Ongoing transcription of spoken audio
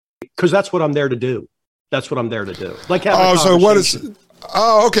because that's what I'm there to do. That's what I'm there to do. Like having Oh, so what is?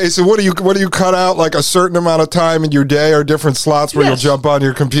 Oh, okay. So what do you cut out, like a certain amount of time in your day or different slots where you'll jump on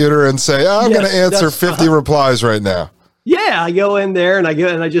your computer and say, I'm going to answer 50 replies right now? Yeah, I go in there and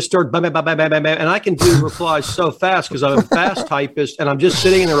I just start bam, bam, bam, bam, bam, bam, and I can do replies so fast because I'm a fast typist, and I'm just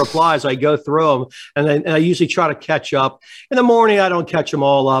sitting in the replies. I go through them, and I usually try to catch up. In the morning, I don't catch them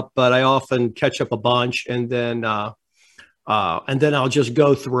all up, but I often catch up a bunch, and then I'll just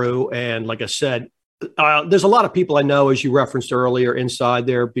go through. And like I said, there's a lot of people I know, as you referenced earlier, inside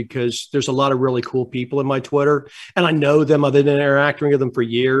there, because there's a lot of really cool people in my Twitter, and I know them. I've been interacting with them for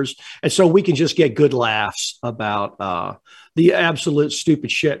years. And so we can just get good laughs about the absolute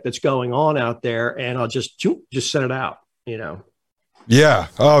stupid shit that's going on out there. And I'll just send it out, Yeah.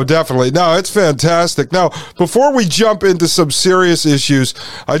 Oh, definitely. No, it's fantastic. Now, before we jump into some serious issues,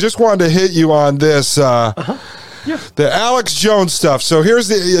 I just wanted to hit you on this. Yeah. The Alex Jones stuff. So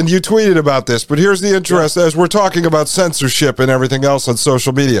and you tweeted about this, but here's the interest as we're talking about censorship and everything else on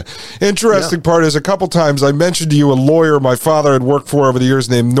social media. Interesting part is a couple times I mentioned to you a lawyer my father had worked for over the years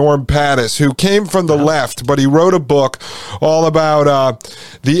named Norm Pattis, who came from the left, but he wrote a book all about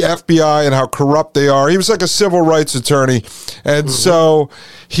the FBI and how corrupt they are. He was like a civil rights attorney. And so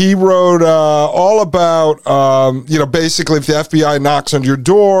he wrote all about, basically if the FBI knocks on your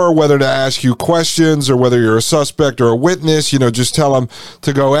door, whether to ask you questions or whether you're a suspect or a witness, just tell them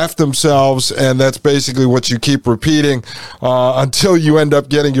to go F themselves. And that's basically what you keep repeating until you end up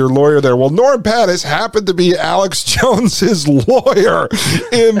getting your lawyer there. Well, Norm Pattis happened to be Alex Jones's lawyer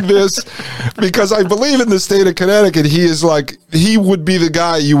in this, because I believe in the state of Connecticut, he would be the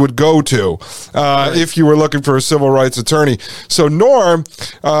guy you would go to if you were looking for a civil rights attorney. So Norm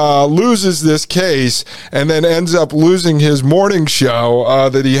loses this case and then ends up losing his morning show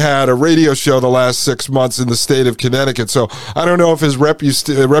that he had, a radio show the last 6 months in the state of Connecticut. So I don't know if his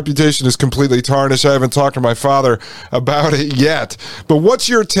reputation is completely tarnished. I haven't talked to my father about it yet. But what's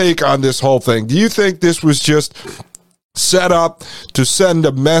your take on this whole thing? Do you think this was just set up to send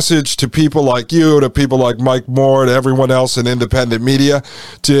a message to people like you, to people like Mike Moore, to everyone else in independent media,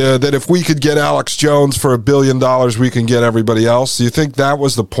 that if we could get Alex Jones for $1 billion, we can get everybody else? Do you think that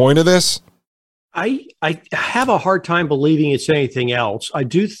was the point of this? I have a hard time believing it's anything else. I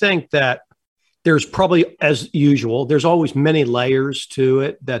do think that there's probably, as usual, there's always many layers to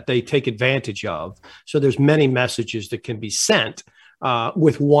it that they take advantage of. So there's many messages that can be sent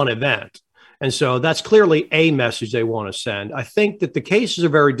with one event. And so that's clearly a message they want to send. I think that the cases are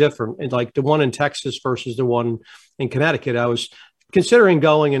very different. And like the one in Texas versus the one in Connecticut, I was considering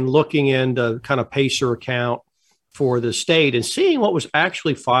going and looking into kind of Pacer account for the state and seeing what was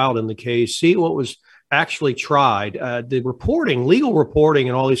actually filed in the case, see what was actually tried. The reporting, legal reporting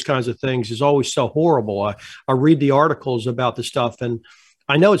and all these kinds of things is always so horrible. I read the articles about the stuff, and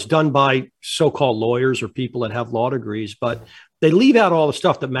I know it's done by so-called lawyers or people that have law degrees, but they leave out all the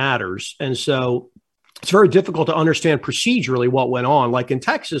stuff that matters. And so it's very difficult to understand procedurally what went on. Like in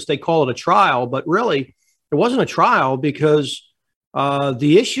Texas, they call it a trial, but really it wasn't a trial because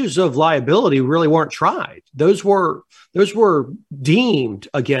the issues of liability really weren't tried. Those were deemed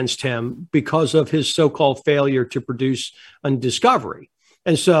against him because of his so-called failure to produce a discovery.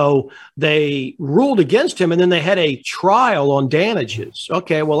 And so they ruled against him, and then they had a trial on damages.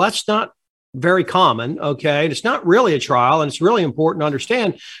 Okay, well, that's not very common. Okay, it's not really a trial, and it's really important to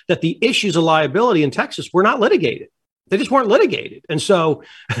understand that the issues of liability in Texas were not litigated. They just weren't litigated. And so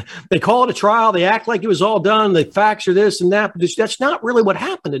they call it a trial. They act like it was all done. The facts are this and that. But that's not really what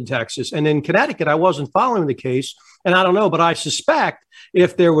happened in Texas. And in Connecticut, I wasn't following the case. And I don't know, but I suspect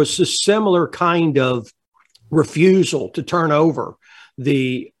if there was a similar kind of refusal to turn over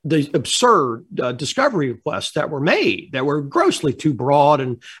the absurd discovery requests that were made, that were grossly too broad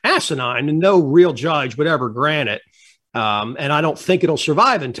and asinine, and no real judge would ever grant it. And I don't think it'll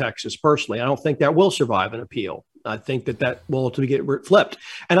survive in Texas, personally. I don't think that will survive an appeal. I think that will ultimately get flipped.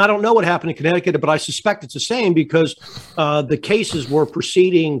 And I don't know what happened in Connecticut, but I suspect it's the same because the cases were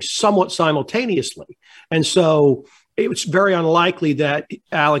proceeding somewhat simultaneously. And so it was very unlikely that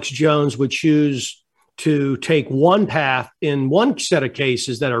Alex Jones would choose to take one path in one set of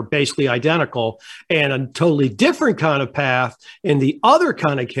cases that are basically identical and a totally different kind of path in the other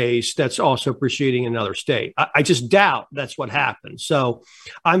kind of case that's also proceeding in another state. I just doubt that's what happened. So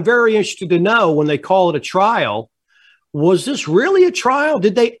I'm very interested to know, when they call it a trial, was this really a trial?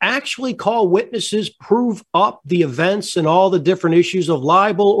 Did they actually call witnesses, prove up the events and all the different issues of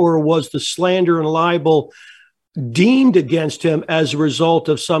libel, or was the slander and libel deemed against him as a result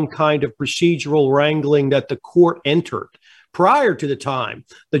of some kind of procedural wrangling that the court entered prior to the time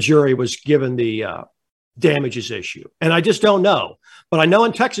the jury was given the damages issue. And I just don't know. But I know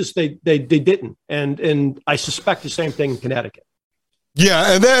in Texas they didn't. And I suspect the same thing in Connecticut.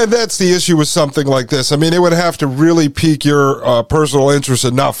 Yeah, and that's the issue with something like this. I mean, it would have to really pique your personal interest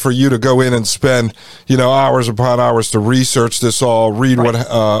enough for you to go in and spend, hours upon hours to research this all, read what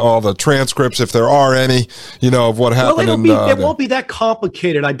all the transcripts, if there are any, of what happened. Well, it won't be that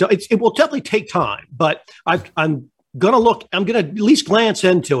complicated. It will definitely take time, but I'm going to look. I'm going to at least glance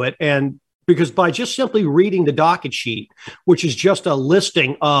into it, and because by just simply reading the docket sheet, which is just a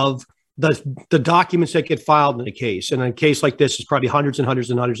listing of the documents that get filed in a case. And in a case like this, it's probably hundreds and hundreds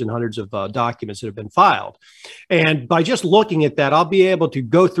and hundreds and hundreds of documents that have been filed. And by just looking at that, I'll be able to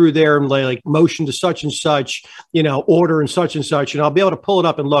go through there and like motion to such and such, order and such, and I'll be able to pull it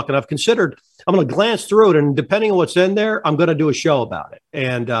up and look. And I'm going to glance through it. And depending on what's in there, I'm going to do a show about it.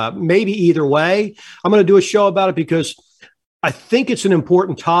 And maybe either way, I'm going to do a show about it because I think it's an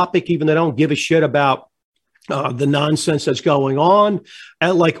important topic, even though I don't give a shit about the nonsense that's going on.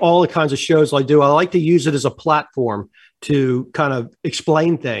 And like all the kinds of shows I do, I like to use it as a platform to kind of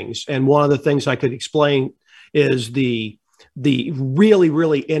explain things. And one of the things I could explain is the really,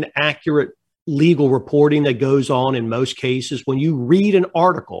 really inaccurate legal reporting that goes on in most cases. When you read an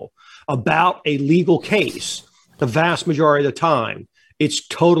article about a legal case, the vast majority of the time, it's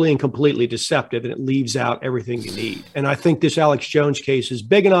totally and completely deceptive, and it leaves out everything you need. And I think this Alex Jones case is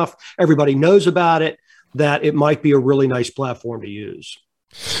big enough. Everybody knows about it, that it might be a really nice platform to use.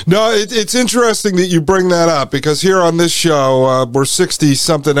 No, it's interesting that you bring that up because here on this show, we're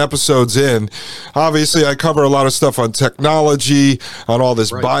 60-something episodes in. Obviously, I cover a lot of stuff on technology, on all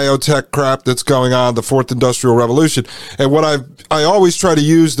this biotech crap that's going on, the Fourth Industrial Revolution. And what I always try to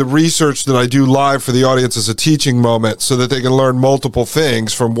use the research that I do live for the audience as a teaching moment so that they can learn multiple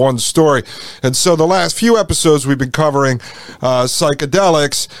things from one story. And so the last few episodes, we've been covering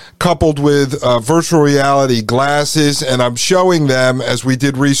psychedelics coupled with virtual reality glasses, and I'm showing them as we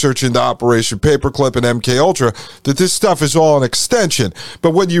did research into Operation Paperclip and MK Ultra that this stuff is all an extension.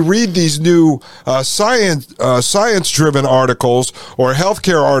 But when you read these new science-driven articles or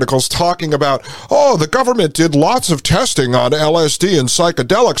healthcare articles talking about, the government did lots of testing on LSD and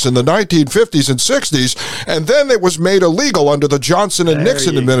psychedelics in the 1950s and 60s, and then it was made illegal under the Johnson and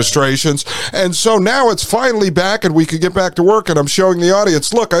Nixon administrations, and so now it's finally back and we could get back to work. And I'm showing the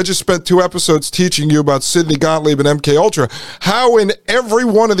audience, look, I just spent 2 episodes teaching you about Sidney Gottlieb and MK Ultra, how in every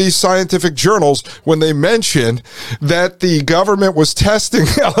one of these scientific journals, when they mention that the government was testing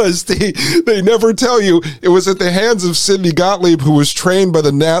LSD, they never tell you it was at the hands of Sidney Gottlieb, who was trained by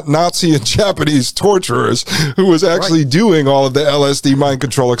the Nazi and Japanese torturers, who was actually doing all of the LSD mind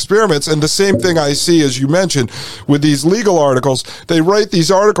control experiments. And the same thing I see, as you mentioned, with these legal articles. They write these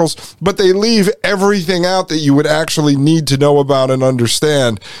articles, but they leave everything out that you would actually need to know about and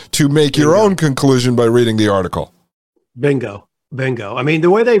understand to make your own conclusion by reading the article. Bingo. I mean, the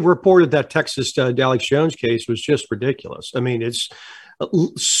way they reported that Texas Alex Jones case was just ridiculous. I mean, it's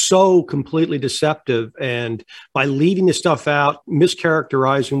so completely deceptive. And by leaving the stuff out,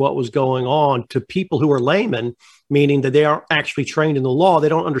 mischaracterizing what was going on to people who are laymen, meaning that they aren't actually trained in the law, they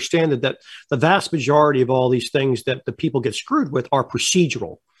don't understand that the vast majority of all these things that the people get screwed with are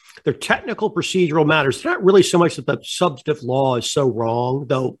procedural. They're technical procedural matters. It's not really so much that the substantive law is so wrong,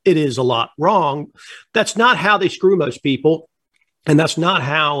 though it is a lot wrong. That's not how they screw most people. And that's not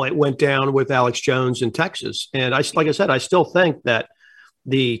how it went down with Alex Jones in Texas. And like I said, I still think that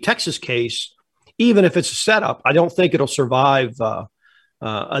the Texas case, even if it's a setup, I don't think it'll survive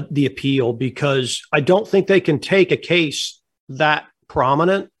the appeal, because I don't think they can take a case that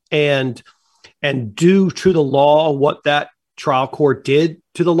prominent and do to the law what that trial court did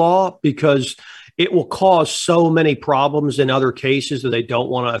to the law, because it will cause so many problems in other cases that they don't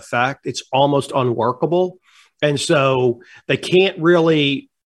want to affect. It's almost unworkable. And so they can't really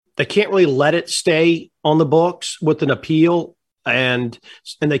let it stay on the books with an appeal, and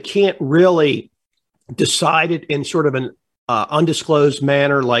they can't really decide it in sort of an undisclosed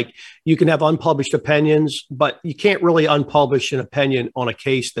manner. Like, you can have unpublished opinions, but you can't really unpublish an opinion on a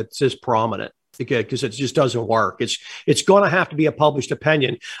case that's this prominent, because it just doesn't work. It's going to have to be a published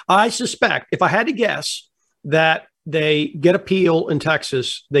opinion. I suspect, if I had to guess, that they get appeal in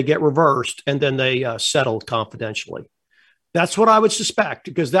Texas, they get reversed, and then they settle confidentially. That's what I would suspect,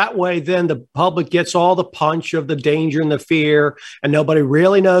 because that way then the public gets all the punch of the danger and the fear, and nobody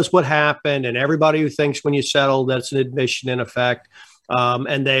really knows what happened. And everybody who thinks when you settle, that's an admission in effect.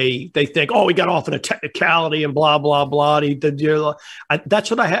 And they think, we got off in a technicality and blah, blah, blah. That's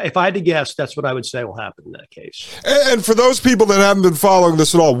what if I had to guess, that's what I would say will happen in that case. And for those people that haven't been following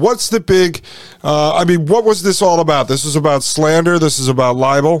this at all, what's the big, what was this all about? This is about slander. This is about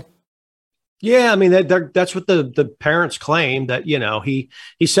libel. Yeah, I mean that's what the parents claim, that he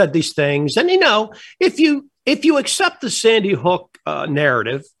said these things, and if you accept the Sandy Hook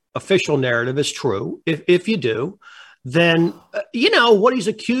narrative, official narrative, is true, if you do, then what he's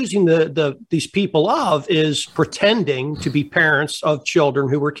accusing these people of is pretending to be parents of children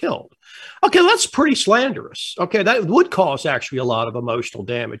who were killed. Okay, that's pretty slanderous. Okay, that would cause actually a lot of emotional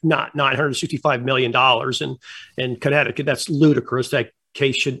damage. Not $965 million in Connecticut. That's ludicrous. That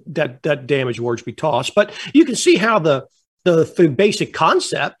case that damage award should be tossed. But you can see how the basic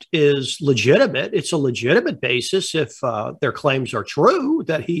concept is legitimate. It's a legitimate basis if their claims are true,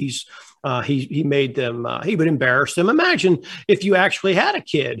 that he made them, he would embarrass them. Imagine if you actually had a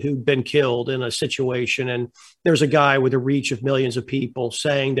kid who'd been killed in a situation, and there's a guy with a reach of millions of people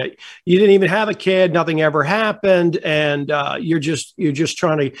saying that you didn't even have a kid, nothing ever happened, and you're just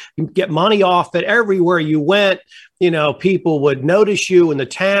trying to get money off it. Everywhere you went, people would notice you in the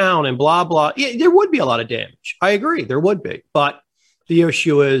town and blah, blah. Yeah, there would be a lot of damage. I agree, there would be. But the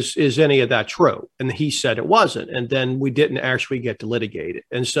issue is any of that true? And he said it wasn't. And then we didn't actually get to litigate it.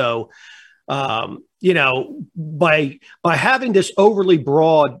 And so, by having this overly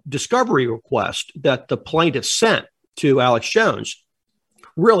broad discovery request that the plaintiff sent to Alex Jones,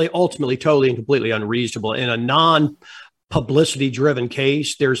 really ultimately totally and completely unreasonable in a non-publicity driven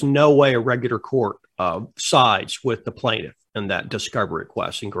case, there's no way a regular court sides with the plaintiff in that discovery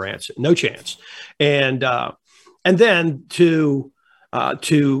request and grants it. No chance. And then to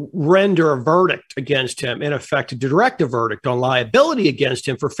render a verdict against him, in effect, to direct a verdict on liability against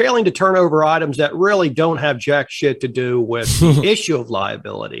him for failing to turn over items that really don't have jack shit to do with the issue of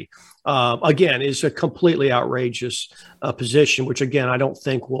liability, again, is a completely outrageous position, which, again, I don't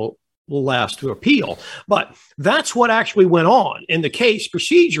think will last to appeal. But that's what actually went on in the case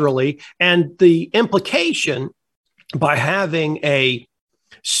procedurally, and the implication by having a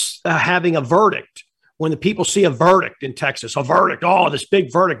verdict. When the people see a verdict in Texas, a verdict, this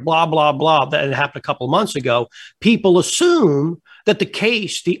big verdict, blah, blah, blah, that had happened a couple of months ago, people assume that the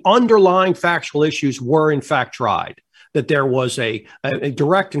case, the underlying factual issues were in fact tried, that there was a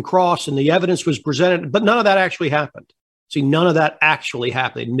direct and cross and the evidence was presented, but none of that actually happened. See, none of that actually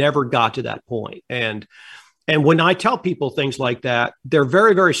happened. They never got to that point. And when I tell people things like that, they're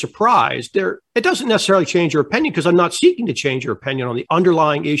very, very surprised. It doesn't necessarily change your opinion, because I'm not seeking to change your opinion on the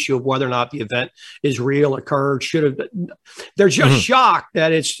underlying issue of whether or not the event is real, occurred, should have. They're just shocked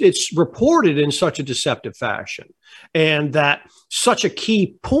that it's reported in such a deceptive fashion, and that such a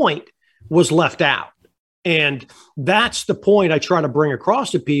key point was left out. And that's the point I try to bring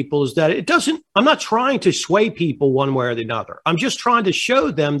across to people, is that I'm not trying to sway people one way or the other. I'm just trying to show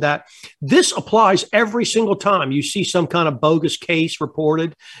them that this applies every single time you see some kind of bogus case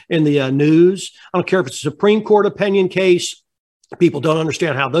reported in the news. I don't care if it's a Supreme Court opinion case. People don't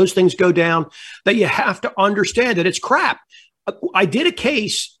understand how those things go down, that you have to understand that it's crap. I did a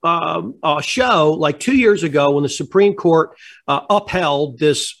case, a show like 2 years ago when the Supreme Court upheld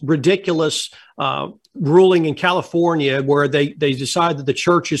this ridiculous ruling in California where they decided that the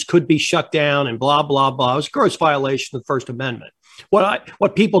churches could be shut down and blah, blah, blah. It was a gross violation of the First Amendment.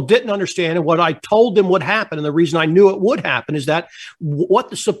 What people didn't understand, and what I told them would happen, and the reason I knew it would happen, is that what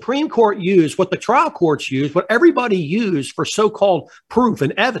the Supreme Court used, what the trial courts used, what everybody used for so-called proof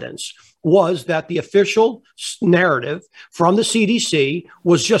and evidence was that the official narrative from the CDC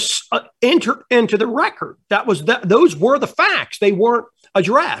was just entered into the record. Those were the facts. They weren't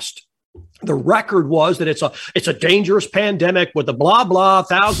addressed. The record was that it's a dangerous pandemic with the blah, blah,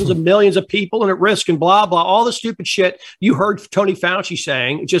 thousands of millions of people and at risk and blah, blah, all the stupid shit you heard Tony Fauci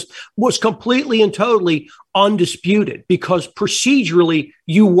saying. It just was completely and totally undisputed, because procedurally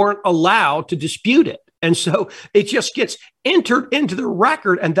you weren't allowed to dispute it. And so it just gets entered into the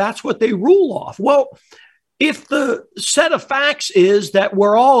record, and that's what they rule off. Well, if the set of facts is that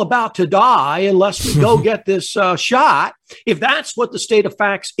we're all about to die unless we go get this shot, if that's what the state of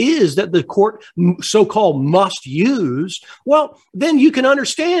facts is that the court so-called must use, well, then you can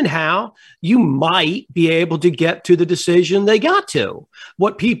understand how you might be able to get to the decision they got to.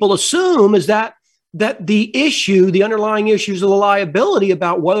 What people assume is that the underlying issues of the liability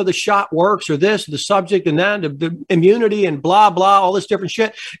about whether the shot works or this, the subject and that, the immunity and blah, blah, all this different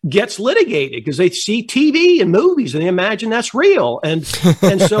shit gets litigated because they see TV and movies and they imagine that's real. And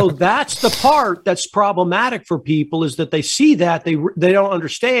so that's the part that's problematic for people, is that they see that, they don't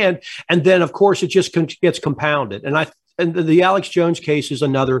understand. And then, of course, it just gets compounded. And the Alex Jones case is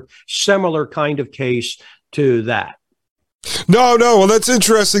another similar kind of case to that. No. Well, that's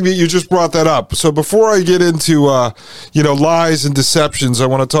interesting that you just brought that up. So before I get into, lies and deceptions, I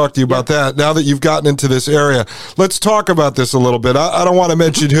want to talk to you about that. Now that you've gotten into this area, let's talk about this a little bit. I don't want to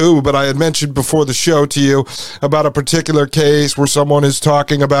mention who, but I had mentioned before the show to you about a particular case where someone is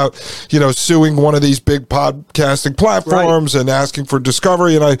talking about, suing one of these big podcasting platforms and asking for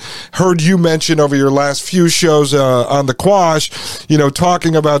discovery. And I heard you mention over your last few shows on the Quash,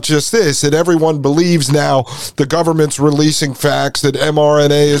 talking about just this, that everyone believes now the government's releasing facts that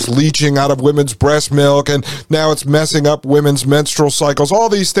mRNA is leaching out of women's breast milk, and now it's messing up women's menstrual cycles. All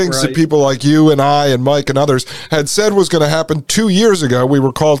these things that people like you and I and Mike and others had said was going to happen 2 years ago. We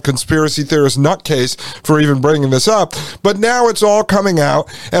were called conspiracy theorist nutcase for even bringing this up. But now it's all coming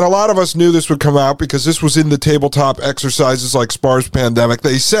out, and a lot of us knew this would come out because this was in the tabletop exercises like SPARS pandemic.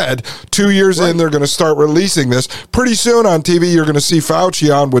 They said 2 years in, they're going to start releasing this. Pretty soon on TV, you're going to see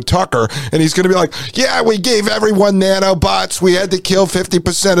Fauci on with Tucker, and he's going to be like, yeah, we gave everyone nanobots. We had to kill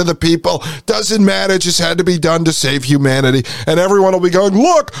 50% of the people. Doesn't matter. It just had to be done to save humanity. And everyone will be going,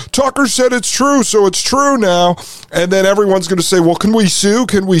 look, Tucker said it's true, so it's true now. And then everyone's going to say, well, can we sue?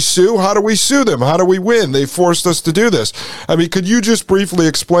 Can we sue? How do we sue them? How do we win? They forced us to do this. I mean, could you just briefly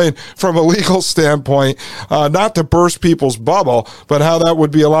explain from a legal standpoint, not to burst people's bubble, but how that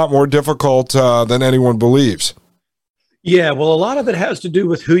would be a lot more difficult than anyone believes? Yeah, well, a lot of it has to do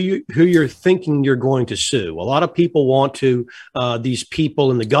with who you're thinking you're going to sue. A lot of people want to these people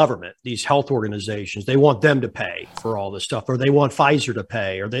in the government, these health organizations, they want them to pay for all this stuff, or they want Pfizer to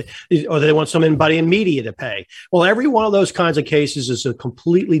pay, or they want somebody in media to pay. Well, every one of those kinds of cases is a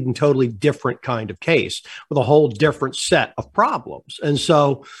completely and totally different kind of case with a whole different set of problems. And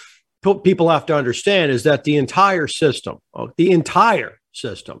so what people have to understand is that the entire system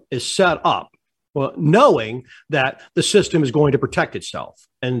is set up knowing that the system is going to protect itself.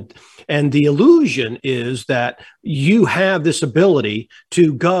 And the illusion is that you have this ability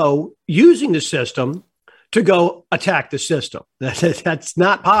to go using the system to go attack the system. That's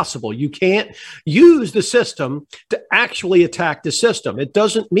not possible. You can't use the system to actually attack the system. It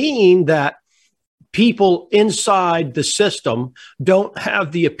doesn't mean that people inside the system don't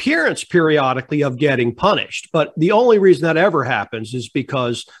have the appearance periodically of getting punished. But the only reason that ever happens is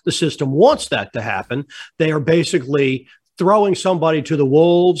because the system wants that to happen. They are basically throwing somebody to the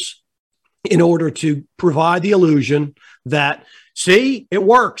wolves in order to provide the illusion that, see, it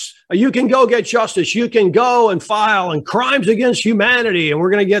works. You can go get justice. You can go and file and crimes against humanity, and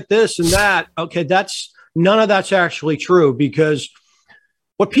we're going to get this and that. Okay, none of that's actually true, because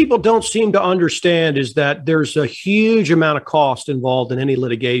what people don't seem to understand is that there's a huge amount of cost involved in any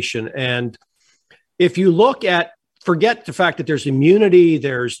litigation. And if you forget the fact that there's immunity,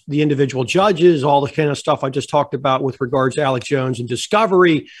 there's the individual judges, all the kind of stuff I just talked about with regards to Alex Jones and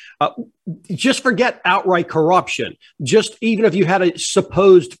discovery, just forget outright corruption. Just even if you had a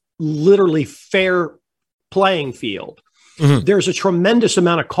supposed literally fair playing field, there's a tremendous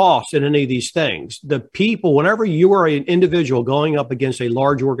amount of cost in any of these things. The people, whenever you are an individual going up against a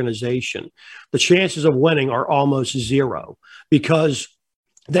large organization, the chances of winning are almost zero, because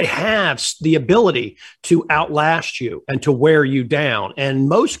they have the ability to outlast you and to wear you down. And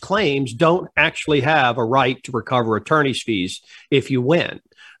most claims don't actually have a right to recover attorney's fees if you win.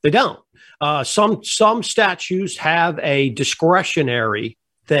 They don't. Some statutes have a discretionary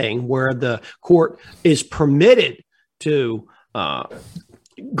thing where the court is permitted to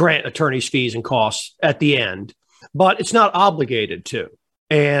grant attorney's fees and costs at the end, but it's not obligated to.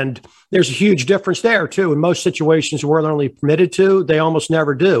 And there's a huge difference there, too. In most situations where they're only permitted to, they almost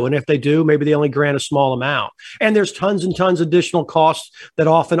never do. And if they do, maybe they only grant a small amount. And there's tons and tons of additional costs that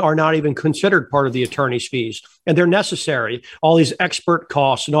often are not even considered part of the attorney's fees. And they're necessary. All these expert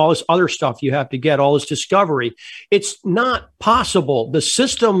costs and all this other stuff you have to get, all this discovery. It's not possible. The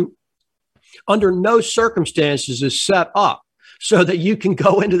system, under no circumstances, is set up so that you can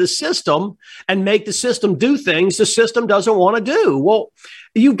go into the system and make the system do things the system doesn't want to do. Well,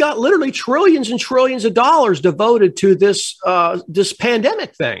 you've got literally trillions and trillions of dollars devoted to this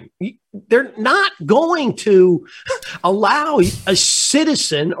pandemic thing. They're not going to allow a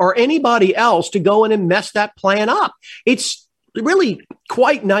citizen or anybody else to go in and mess that plan up. It's really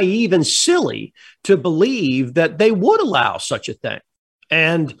quite naive and silly to believe that they would allow such a thing.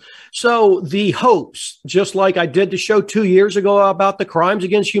 And so the hopes, just like I did the show 2 years ago about the crimes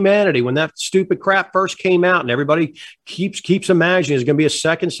against humanity, when that stupid crap first came out and everybody keeps imagining there's going to be a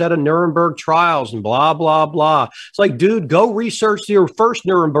second set of Nuremberg trials and blah, blah, blah. It's like, dude, go research your first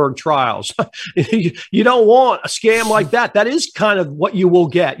Nuremberg trials. You don't want a scam like that. That is kind of what you will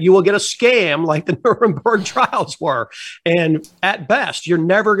get. You will get a scam like the Nuremberg trials were. And at best, you're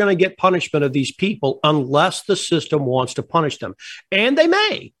never going to get punishment of these people unless the system wants to punish them. And they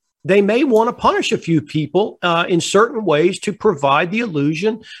may want to punish a few people in certain ways to provide the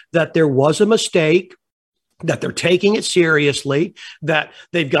illusion that there was a mistake, that they're taking it seriously, that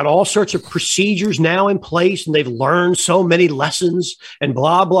they've got all sorts of procedures now in place and they've learned so many lessons and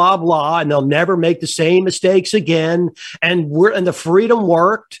blah, blah, blah, and they'll never make the same mistakes again. And the freedom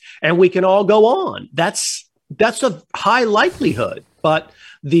worked and we can all go on. That's a high likelihood, but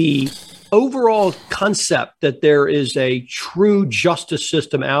the overall concept that there is a true justice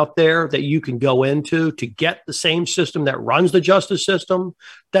system out there that you can go into to get the same system that runs the justice system,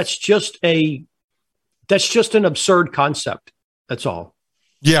 that's just an absurd concept. That's all.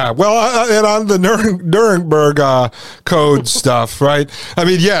 Yeah, well, and on the Nuremberg Code stuff, right? I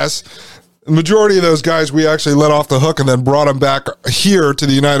mean, yes, the majority of those guys we actually let off the hook and then brought them back here to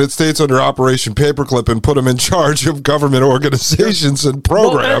the United States under Operation Paperclip and put them in charge of government organizations and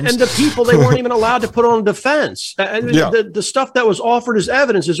programs. Well, and the people they weren't even allowed to put on defense. The stuff that was offered as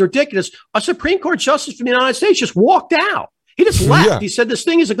evidence is ridiculous. A Supreme Court justice from the United States just walked out. He just left. Yeah. He said this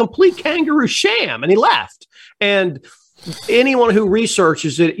thing is a complete kangaroo sham, and he left. And anyone who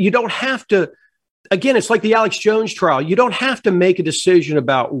researches it, you don't have to. Again, it's like the Alex Jones trial. You don't have to make a decision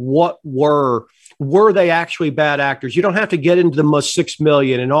about what were they actually bad actors. You don't have to get into the 6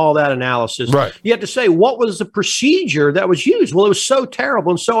 million and all that analysis. Right. You have to say, what was the procedure that was used? Well, it was so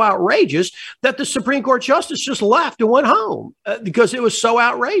terrible and so outrageous that the Supreme Court justice just left and went home because it was so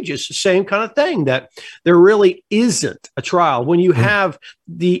outrageous. The same kind of thing, that there really isn't a trial when you have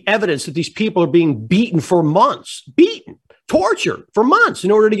the evidence that these people are being beaten for months, tortured for months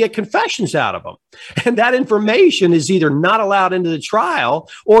in order to get confessions out of them. And that information is either not allowed into the trial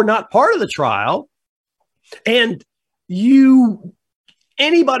or not part of the trial. And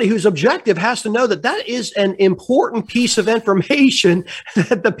anybody who's objective has to know that that is an important piece of information,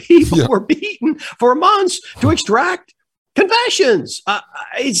 that the people were beaten for months to extract confessions.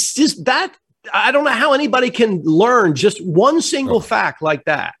 It's just that I don't know how anybody can learn just one single fact like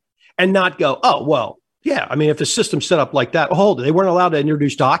that and not go, oh, well, yeah, I mean, if the system's set up like that, they weren't allowed to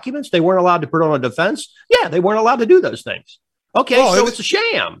introduce documents. They weren't allowed to put on a defense. Yeah, they weren't allowed to do those things. Okay, so it's a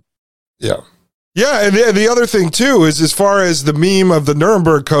sham. Yeah. Yeah, and the other thing, too, is as far as the meme of the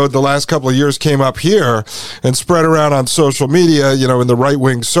Nuremberg Code the last couple of years came up here and spread around on social media, in the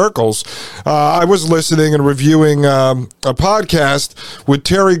right-wing circles, I was listening and reviewing a podcast with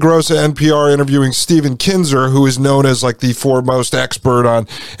Terry Gross at NPR interviewing Stephen Kinzer, who is known as like the foremost expert on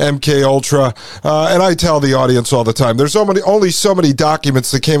MK Ultra. And I tell the audience all the time, there's only so many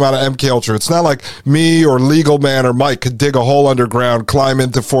documents that came out of MK Ultra. It's not like me or LegalMan or Mike could dig a hole underground, climb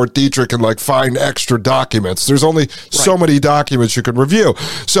into Fort Detrick and find extra documents. There's only so many documents you can review.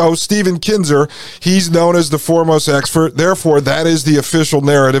 So Stephen Kinzer, he's known as the foremost expert. Therefore, that is the official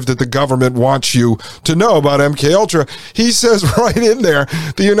narrative that the government wants you to know about MK Ultra. He says right in there,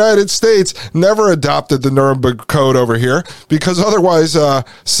 the United States never adopted the Nuremberg Code over here because otherwise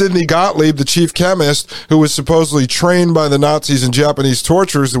Sidney Gottlieb, the chief chemist, who was supposedly trained by the Nazis and Japanese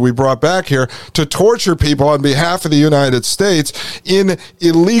torturers that we brought back here to torture people on behalf of the United States in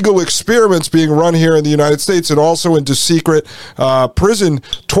illegal experiments being run here in the United States and also into secret prison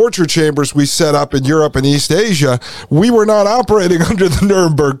torture chambers we set up in Europe and East Asia. We were not operating under the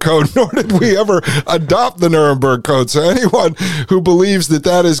Nuremberg Code, nor did we ever adopt the Nuremberg Code. So anyone who believes that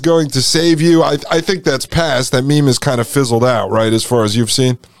that is going to save you, I think that's past. That meme is kind of fizzled out, right, as far as you've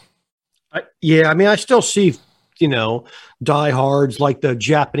seen? I still see, diehards like the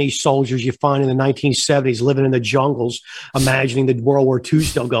Japanese soldiers you find in the 1970s living in the jungles, imagining that World War II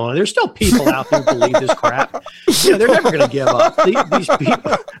still going on. There's still people out there who believe this crap. They're never going to give up. These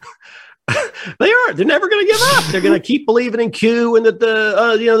people, they're never going to give up. They're going to keep believing in Q and that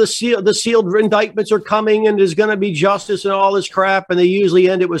the sealed indictments are coming and there's going to be justice and all this crap. And they usually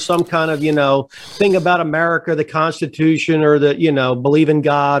end it with some kind of, thing about America, the Constitution, or believe in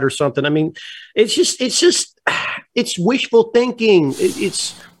God or something. I mean, it's wishful thinking.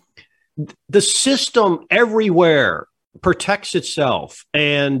 It's the system everywhere protects itself.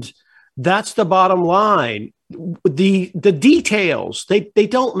 And that's the bottom line. the details, they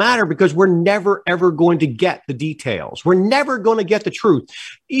don't matter because we're never, ever going to get the details. We're never going to get the truth.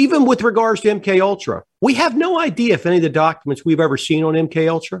 Even with regards to MK Ultra, we have no idea if any of the documents we've ever seen on MK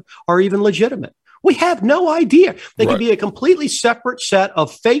Ultra are even legitimate. We have no idea. They could be a completely separate set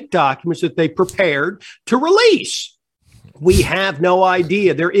of fake documents that they prepared to release. We have no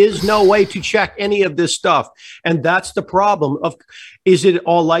idea. There is no way to check any of this stuff. And that's the problem. Is it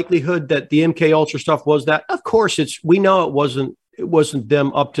all likelihood that the MK Ultra stuff was that? Of course, we know it wasn't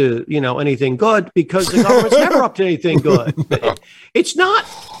them up to, anything good, because the government's never up to anything good. No. It's not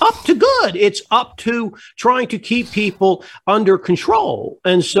up to good. It's up to trying to keep people under control.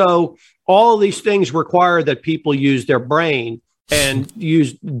 And so all of these things require that people use their brain and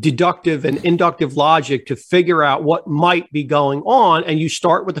use deductive and inductive logic to figure out what might be going on. And you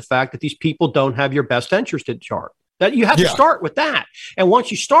start with the fact that these people don't have your best interest at heart. That you have to start with that. And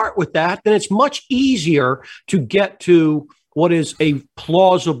once you start with that, then it's much easier to get to what is a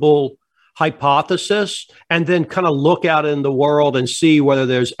plausible hypothesis, and then kind of look out in the world and see whether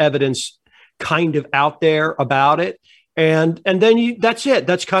there's evidence kind of out there about it. And then that's it.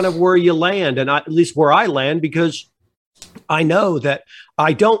 That's kind of where you land. And at least where I land, because I know that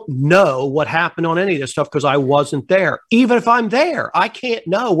I don't know what happened on any of this stuff because I wasn't there. Even if I'm there, I can't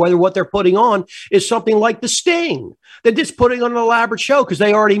know whether what they're putting on is something like the Sting. They're just putting on an elaborate show because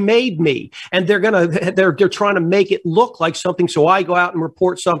they already made me, and they're trying to make it look like something. So I go out and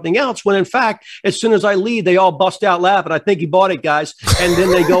report something else, when in fact, as soon as I leave, they all bust out laughing. I think he bought it, guys, and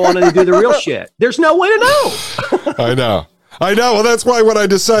then they go on and they do the real shit. There's no way to know. I know. Well, that's why when I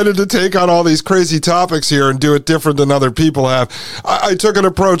decided to take on all these crazy topics here and do it different than other people have, I took an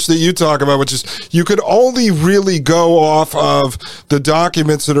approach that you talk about, which is you could only really go off of the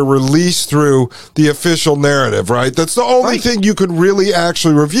documents that are released through the official narrative, right? That's the only thing you could really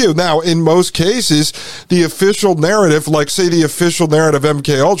actually review. Now, in most cases, the official narrative, like say the official narrative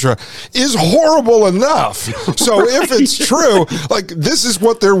MK Ultra, is horrible enough. So if it's true, like this is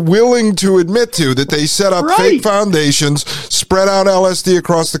what they're willing to admit to, that they set up fake foundations, spread out LSD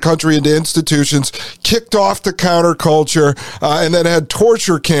across the country into institutions, kicked off the counterculture, and then had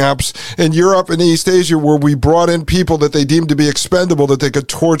torture camps in Europe and East Asia where we brought in people that they deemed to be expendable that they could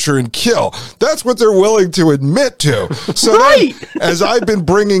torture and kill. That's what they're willing to admit to. So then, as I've been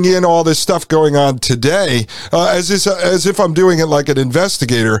bringing in all this stuff going on today, as if I'm doing it like an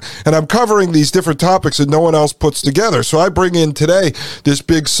investigator, and I'm covering these different topics that no one else puts together. So I bring in today this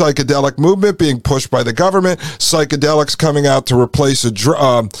big psychedelic movement being pushed by the government, psychedelics coming out to replace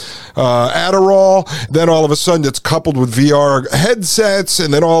Adderall. Then all of a sudden it's coupled with VR headsets.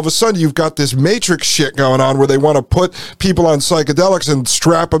 And then all of a sudden you've got this Matrix shit going on where they want to put people on psychedelics and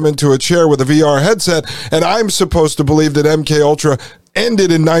strap them into a chair with a VR headset. And I'm supposed to believe that MK Ultra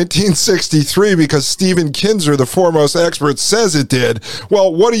ended in 1963 because Stephen Kinzer, the foremost expert, says it did.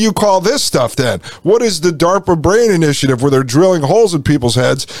 Well, what do you call this stuff then? What is the DARPA Brain Initiative where they're drilling holes in people's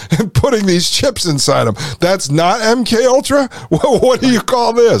heads and putting these chips inside them? That's not MK Ultra? Well, what do you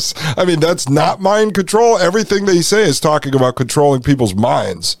call this? I mean, that's not mind control. Everything they say is talking about controlling people's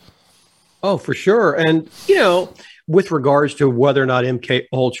minds. Oh, for sure. And, with regards to whether or not MK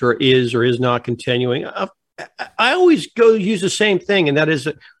Ultra is or is not continuing, I always use the same thing, and that is,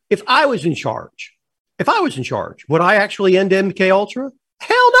 if I was in charge, would I actually end MK Ultra?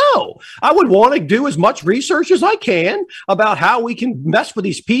 Hell no. I would want to do as much research as I can about how we can mess with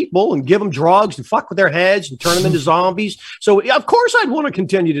these people and give them drugs and fuck with their heads and turn them into zombies. So, of course, I'd want to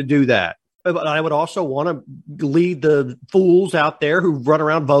continue to do that. But I would also want to lead the fools out there who run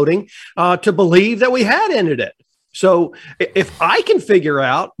around voting to believe that we had ended it. So if I can figure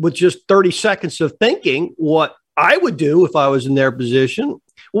out with just 30 seconds of thinking what I would do if I was in their position,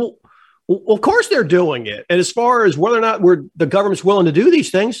 well, of course they're doing it. And as far as whether or not the government's willing to do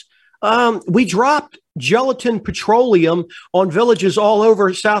these things, we dropped gelatin petroleum on villages all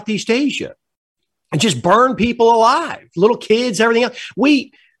over Southeast Asia and just burn people alive, little kids, everything else.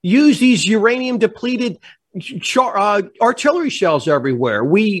 We use these uranium depleted artillery shells everywhere.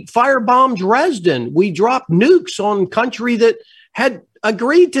 We firebombed Dresden. We dropped nukes on country that had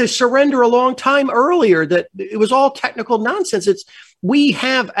agreed to surrender a long time earlier, that it was all technical nonsense. We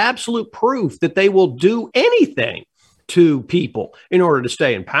have absolute proof that they will do anything to people in order to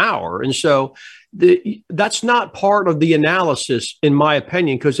stay in power. And so that's not part of the analysis, in my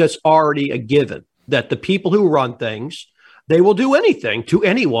opinion, because that's already a given, that the people who run things, they will do anything to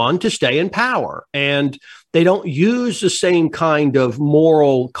anyone to stay in power. And they don't use the same kind of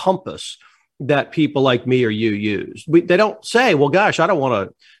moral compass that people like me or you use. They don't say, well, gosh, I don't want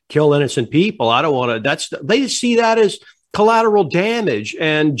to kill innocent people. I don't want to. They see that as collateral damage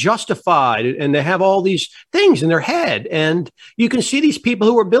and justified, and they have all these things in their head. And you can see these people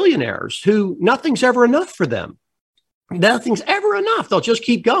who are billionaires who nothing's ever enough for them. Nothing's ever enough. They'll just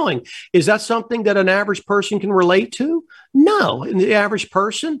keep going. Is that something that an average person can relate to? No. And the average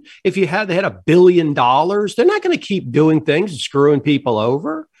person, if they had $1 billion, they're not going to keep doing things and screwing people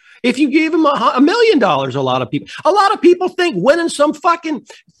over. If you gave them $1 million, a lot of people think winning some fucking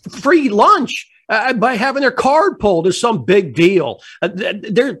free lunch by having their card pulled is some big deal.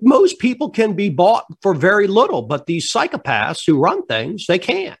 Most people can be bought for very little, but these psychopaths who run things, they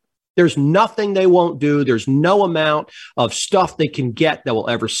can't. There's nothing they won't do. There's no amount of stuff they can get that will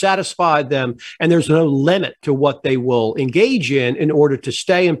ever satisfy them. And there's no limit to what they will engage in order to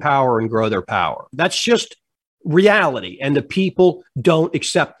stay in power and grow their power. That's just reality. And the people don't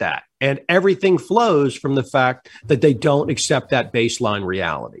accept that. And everything flows from the fact that they don't accept that baseline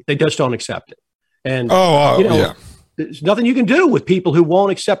reality. They just don't accept it. And, there's nothing you can do with people who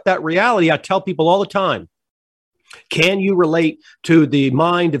won't accept that reality. I tell people all the time, can you relate to the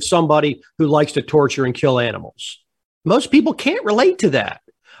mind of somebody who likes to torture and kill animals? Most people can't relate to that,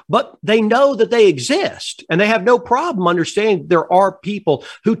 but they know that they exist, and they have no problem understanding there are people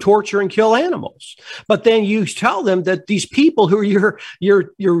who torture and kill animals. But then you tell them that these people who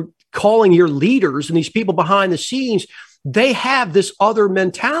you're calling your leaders and these people behind the scenes, they have this other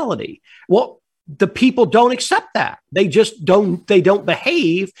mentality. Well, the people don't accept that. They don't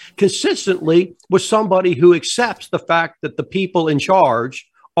behave consistently with somebody who accepts the fact that the people in charge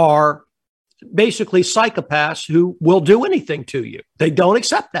are basically psychopaths who will do anything to you. They don't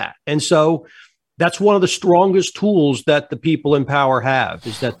accept that. And so that's one of the strongest tools that the people in power have,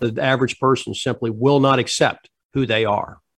 is that the average person simply will not accept who they are.